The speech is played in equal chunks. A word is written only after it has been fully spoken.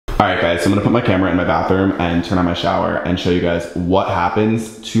Alright guys, so I'm gonna put my camera in my bathroom and turn on my shower and show you guys what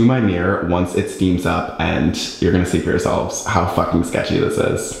happens to my mirror once it steams up, and you're gonna see for yourselves how fucking sketchy this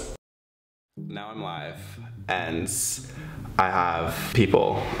is. Now I'm live and I have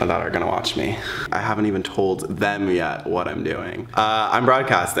people that are gonna watch me. I haven't even told them yet what I'm doing. I'm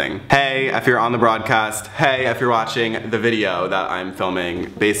broadcasting. Hey, if you're on the broadcast. Hey, if you're watching the video that I'm filming.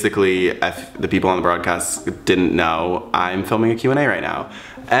 Basically, if the people on the broadcast didn't know, I'm filming a Q&A right now.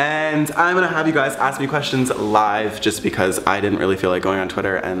 And I'm gonna have you guys ask me questions live just because I didn't really feel like going on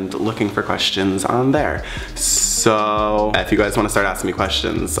Twitter and looking for questions on there. So if you guys wanna start asking me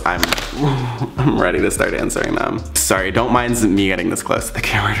questions, I'm ready to start answering them. Sorry, don't mind me getting this close to the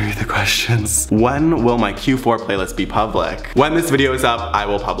camera to read the questions. When will my Q4 playlist be public? When this video is up, I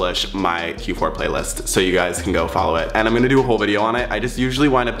will publish my Q4 playlist so you guys can go follow it. And I'm gonna do a whole video on it. I just usually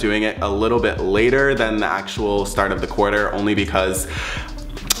wind up doing it a little bit later than the actual start of the quarter, only because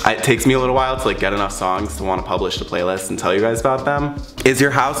it takes me a little while to like get enough songs to want to publish the playlist and tell you guys about them. Is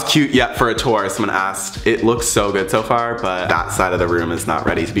your house cute yet for a tour? Someone asked. It looks so good so far, but that side of the room is not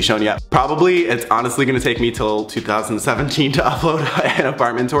ready to be shown yet. Probably, it's honestly gonna take me till 2017 to upload an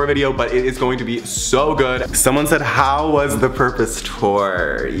apartment tour video, but it is going to be so good. Someone said, how was the Purpose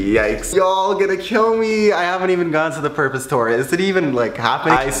tour? Yikes. Y'all gonna kill me. I haven't even gone to the Purpose tour. Is it even like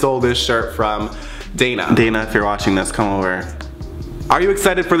happening? I stole this shirt from Dana. Dana, if you're watching this, come over. Are you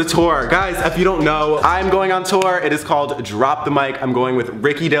excited for the tour? Guys, if you don't know, I'm going on tour. It is called Drop the Mic. I'm going with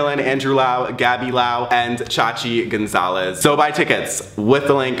Ricky Dillon, Andrew Lau, Gabby Lau, and Chachi Gonzalez. So buy tickets with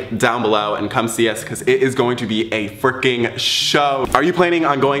the link down below and come see us because it is going to be a freaking show. Are you planning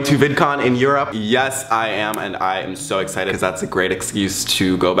on going to VidCon in Europe? Yes, I am, and I am so excited because that's a great excuse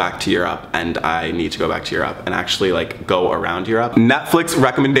to go back to Europe, and I need to go back to Europe and actually like go around Europe. Netflix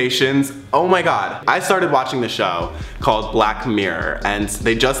recommendations. Oh my God. I started watching the show called Black Mirror, and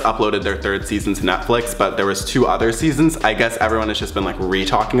they just uploaded their 3rd season to Netflix, but there was 2 other seasons. I guess everyone has just been like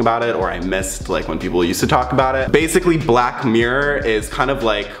re-talking about it, or I missed like when people used to talk about it. Basically, Black Mirror is kind of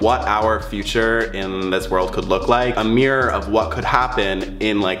like what our future in this world could look like. A mirror of what could happen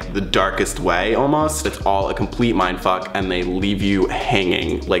in like the darkest way almost. It's all a complete mindfuck and they leave you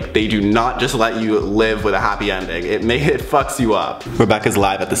hanging. Like they do not just let you live with a happy ending. It fucks you up. Rebecca's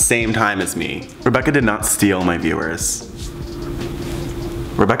live at the same time as me. Rebecca did not steal my viewers.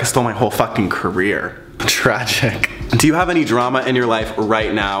 Rebecca stole my whole fucking career. Tragic. Do you have any drama in your life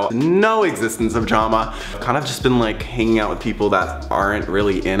right now? No existence of drama. I've kind of just been like hanging out with people that aren't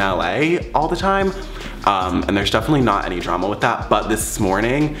really in LA all the time. And there's definitely not any drama with that. But this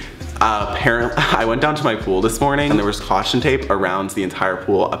morning, apparently, I went down to my pool this morning and there was caution tape around the entire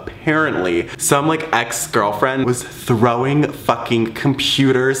pool. Apparently, some like ex-girlfriend was throwing fucking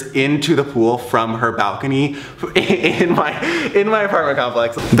computers into the pool from her balcony in my apartment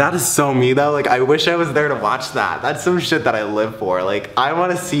complex. That is so me though. Like I wish I was there to watch that. That's some shit that I live for. Like I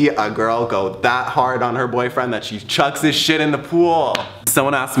want to see a girl go that hard on her boyfriend that she chucks this shit in the pool.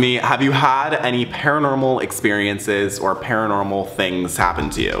 Someone asked me, have you had any paranormal experiences or paranormal things happen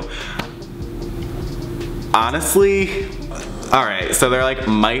to you? Honestly, alright, so there like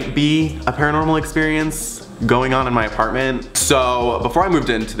might be a paranormal experience going on in my apartment. So before I moved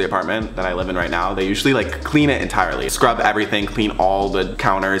into the apartment that I live in right now, they usually like clean it entirely. Scrub everything, clean all the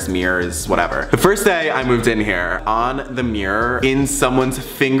counters, mirrors, whatever. The first day I moved in here, on the mirror, in someone's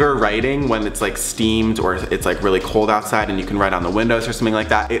finger writing when it's like steamed or it's like really cold outside and you can write on the windows or something like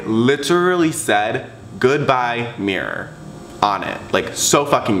that, it literally said, "Goodbye, mirror," on it. Like so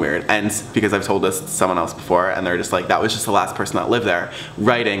fucking weird. And because I've told this to someone else before and they're just like, that was just the last person that lived there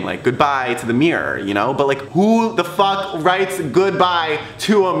writing like goodbye to the mirror, you know? But like who the fuck writes goodbye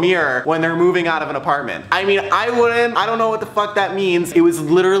to a mirror when they're moving out of an apartment? I mean, I wouldn't. I don't know what the fuck that means. It was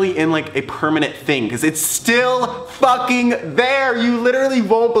literally in like a permanent thing because it's still fucking there. You literally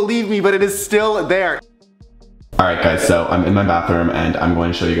won't believe me, but it is still there. Alright guys, so I'm in my bathroom and I'm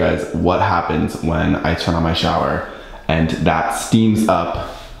going to show you guys what happens when I turn on my shower and that steams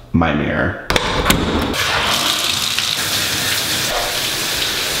up my mirror.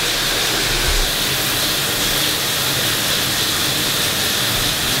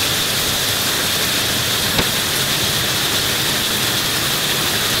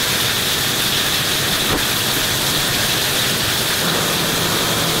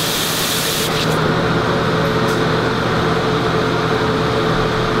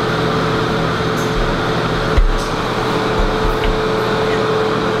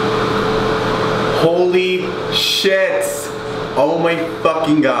 Holy shit! Oh my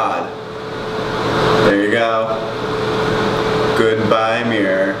fucking god. There you go. Goodbye,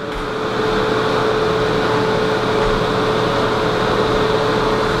 mirror.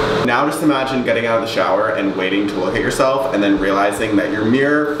 Now just imagine getting out of the shower and waiting to look at yourself and then realizing that your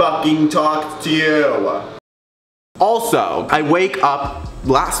mirror fucking talked to you. Also, I wake up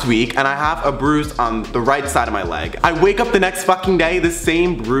last week and I have a bruise on the right side of my leg. I wake up the next fucking day, the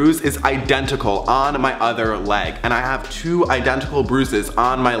same bruise is identical on my other leg. And I have 2 identical bruises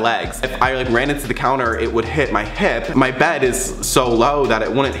on my legs. If I like ran into the counter, it would hit my hip. My bed is so low that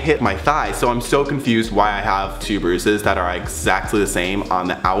it wouldn't hit my thigh. So I'm so confused why I have 2 bruises that are exactly the same on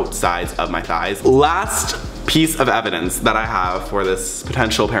the outsides of my thighs. Last piece of evidence that I have for this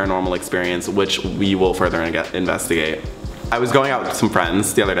potential paranormal experience, which we will further investigate. I was going out with some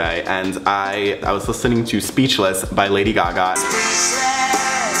friends the other day and I was listening to Speechless by Lady Gaga.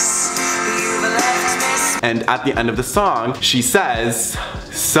 And at the end of the song, she says,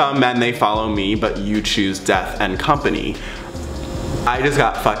 "Some men they follow me, but you choose death and company." I just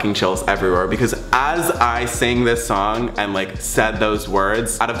got fucking chills everywhere because as I sang this song and like said those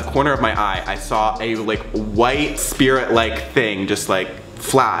words, out of the corner of my eye, I saw a like white spirit-like thing just like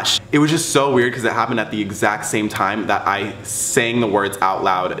flash. It was just so weird because it happened at the exact same time that I sang the words out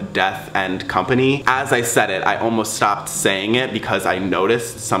loud, death and company. As I said it, I almost stopped saying it because I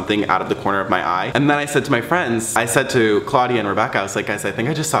noticed something out of the corner of my eye. And then I said to my friends, I said to Claudia and Rebecca, I was like, guys, I think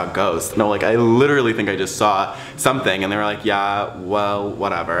I just saw a ghost. No, like I literally think I just saw something. And they were like, yeah, well,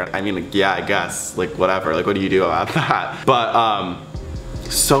 whatever. I mean, like, yeah, I guess, like whatever. Like, what do you do about that? But,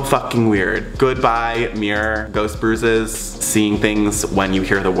 so fucking weird. Goodbye, mirror, ghost bruises, seeing things when you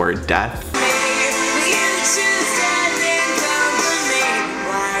hear the word death.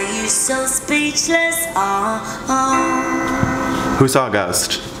 So speechless. Who saw a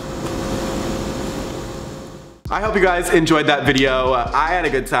ghost? I hope you guys enjoyed that video. I had a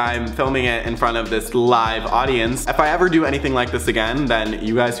good time filming it in front of this live audience. If I ever do anything like this again, then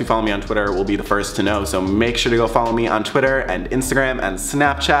you guys who follow me on Twitter will be the first to know. So make sure to go follow me on Twitter and Instagram and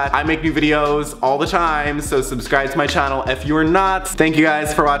Snapchat. I make new videos all the time, so subscribe to my channel if you're not. Thank you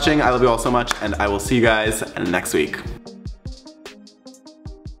guys for watching. I love you all so much, and I will see you guys next week.